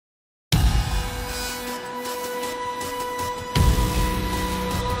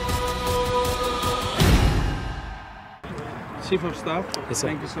Chief of Staff, yes,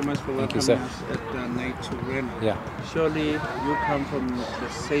 thank you so much for welcoming us at Night to Rena. Yeah. Surely you come from the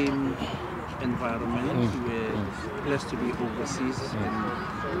same environment where blessed to be overseas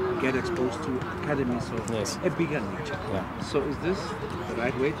and get exposed to academies of a bigger nature. Yeah. So is this the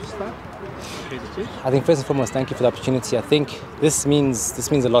right way to start? I think first and foremost, thank you for the opportunity. I think this means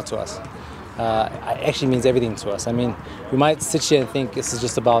a lot to us. It actually means everything to us. I mean, we might sit here and think this is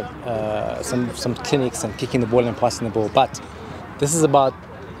just about some clinics and kicking the ball and passing the ball, but this is about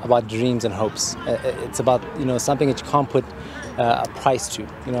dreams and hopes. It's about something that you can't put a price to.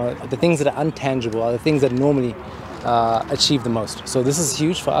 The things that are intangible are the things that normally achieve the most. So this is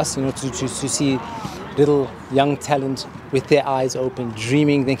huge for us, to see little young talent with their eyes open,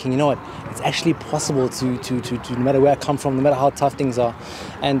 dreaming, thinking, it's actually possible to no matter where I come from, no matter how tough things are.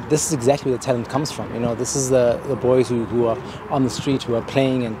 And this is exactly where the talent comes from. This is the boys who are on the street, who are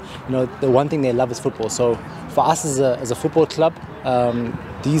playing, and the one thing they love is football. So for us as a football club,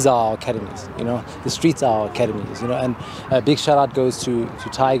 these are our academies. The streets are our academies. And a big shout out goes to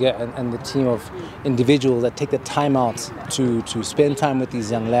Tiger and the team of individuals that take the time out to spend time with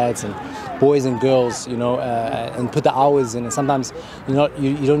these young lads and boys and girls, and put the hours in. And sometimes, you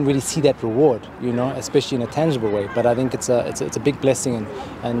don't really see that reward, especially in a tangible way. But I think it's a big blessing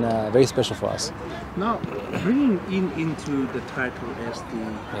and very special for us. Now, bringing into the title as the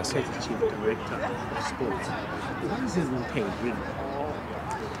Kaizer Chief Director of Sports, what does it entail, really?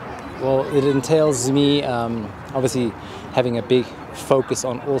 Well, it entails me obviously having a big focus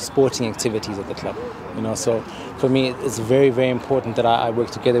on all sporting activities at the club. So for me, it's very, very important that I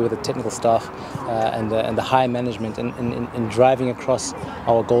work together with the technical staff and the high management in driving across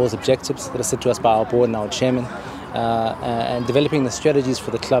our goals, objectives that are set to us by our board and our chairman, and developing the strategies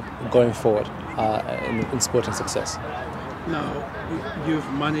for the club going forward in sporting success. Now,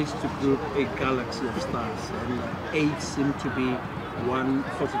 you've managed to group a galaxy of stars, and 8 seem to be one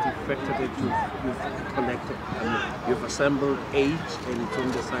positive factor that you've collected. You've assembled 8, and it's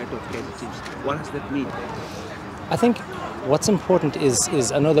on the side of Kaizer Chiefs. What does that mean? I think what's important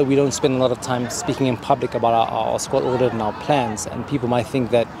is I know that we don't spend a lot of time speaking in public about our squad audit and our plans, and people might think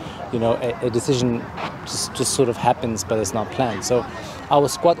that a decision just sort of happens, but it's not planned. So our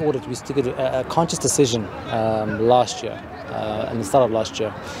squad audit, we took a conscious decision last year, at the start of last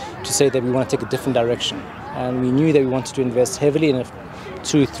year, to say that we want to take a different direction. And we knew that we wanted to invest heavily in a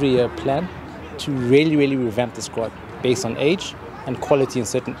 2-3 year plan to really, really revamp the squad based on age and quality in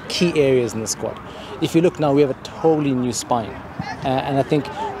certain key areas in the squad. If you look now, we have a totally new spine. And I think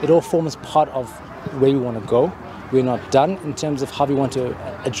it all forms part of where we want to go. We're not done in terms of how we want to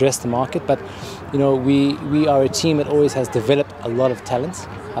address the market, but we are a team that always has developed a lot of talent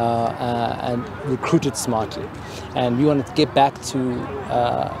and recruited smartly. And we want to get back to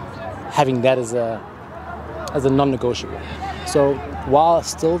having that as a non-negotiable. So while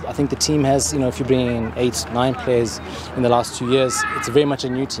still, I think the team has, if you bring in 8, 9 players in the last 2 years, it's very much a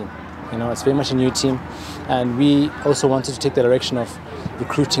new team. It's very much a new team. And we also wanted to take the direction of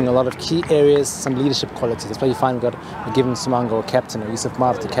recruiting a lot of key areas, some leadership qualities. That's why you find we've got a Given Sumango a captain, a Yusuf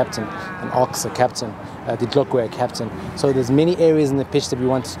Mart a captain, an Ox a captain, Diglokwe a captain. So there's many areas in the pitch that we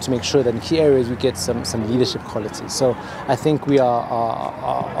want to make sure that in key areas we get some leadership qualities. So I think we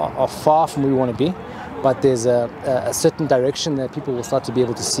are far from where we want to be, but there's a certain direction that people will start to be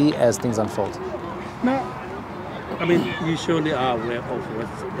able to see as things unfold. Now, I mean, you surely are aware of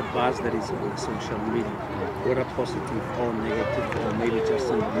what the buzz that is on social media, whether positive or negative, or maybe just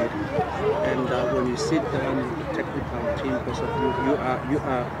in the middle. And when you sit down with the technical team, because of you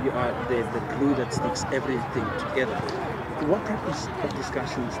are the glue that sticks everything together. What type of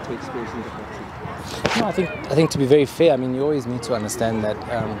discussions takes place in the team? No, I think to be very fair, I mean, you always need to understand that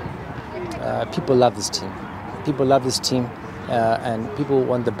people love this team. People love this team, and people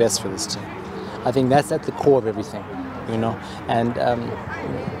want the best for this team. I think that's at the core of everything, And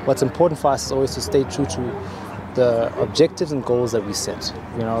what's important for us is always to stay true to the objectives and goals that we set.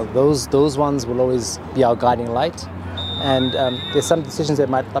 Those ones will always be our guiding light. And there's some decisions that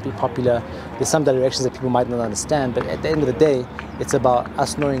might not be popular. There's some directions that people might not understand. But at the end of the day, it's about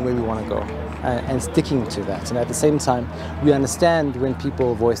us knowing where we want to go and sticking to that. And at the same time, we understand when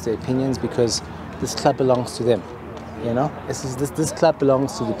people voice their opinions because this club belongs to them. This club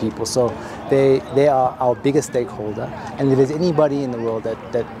belongs to the people, so they are our biggest stakeholder. And if there's anybody in the world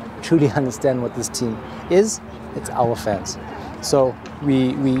that truly understand what this team is, it's our fans. So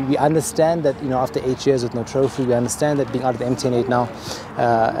we understand that, you know, after 8 years with no trophy, we understand that being out of the MTN 8 now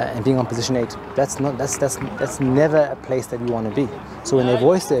and being on position 8, that's never a place that we want to be. So when they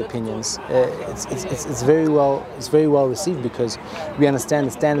voice their opinions, it's very well received, because we understand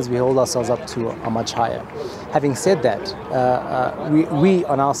the standards we hold ourselves up to are much higher. Having said that, we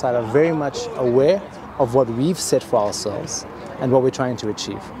on our side are very much aware of what we've set for ourselves and what we're trying to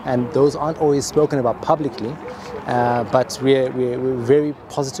achieve. And those aren't always spoken about publicly, but we're very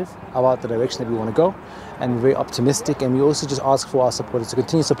positive about the direction that we want to go, and we're very optimistic, and we also just ask for our supporters to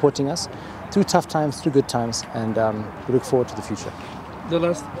continue supporting us through tough times, through good times, and we look forward to the future. The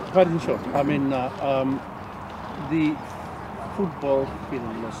last part in short, I mean, the football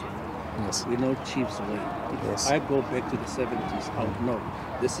philosophy. Yes. We know Chiefs way. If Yes. I go back to the 70s, I would know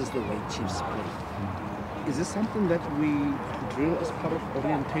this is the way Chiefs play. Is this something that we drill as part of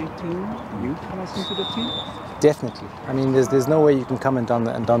orientating newcomers into the team? Definitely. I mean, there's no way you can come and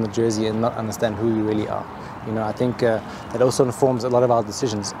don the jersey and not understand who you really are. You know, I think that also informs a lot of our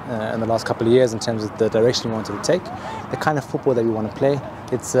decisions in the last couple of years in terms of the direction we wanted to take, the kind of football that we want to play.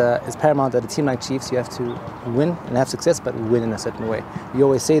 It's paramount that a team like Chiefs, you have to win and have success, but win in a certain way. We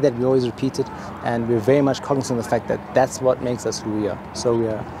always say that, we always repeat it, and we're very much cognizant of the fact that that's what makes us who we are. So we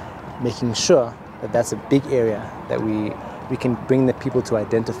are making sure that that's a big area that we can bring the people to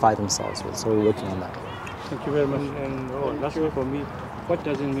identify themselves with. So we're working on that. Thank you very much. And lastly for me, what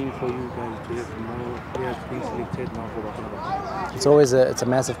does it mean for you guys to have more players being selected now for Bafana Bafana? It's a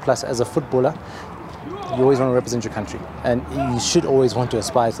massive plus. As a footballer, you always want to represent your country, and you should always want to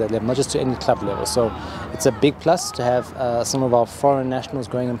aspire to that level, not just to any club level. So it's a big plus to have some of our foreign nationals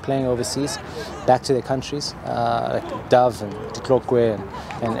going and playing overseas, back to their countries, like Dove and Tiklokwe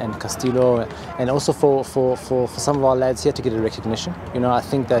and Castillo, and also for some of our lads here to get a recognition. You know, I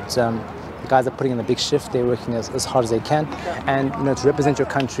think that the guys are putting in a big shift. They're working as hard as they can, and you know, to represent your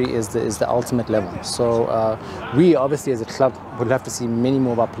country is the ultimate level. So we obviously as a club would love to see many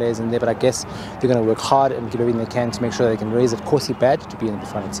more of our players in there, but I guess they're going to work hard and give everything they can to make sure they can raise a Kosi badge to be in the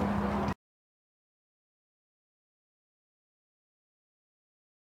Bafana team.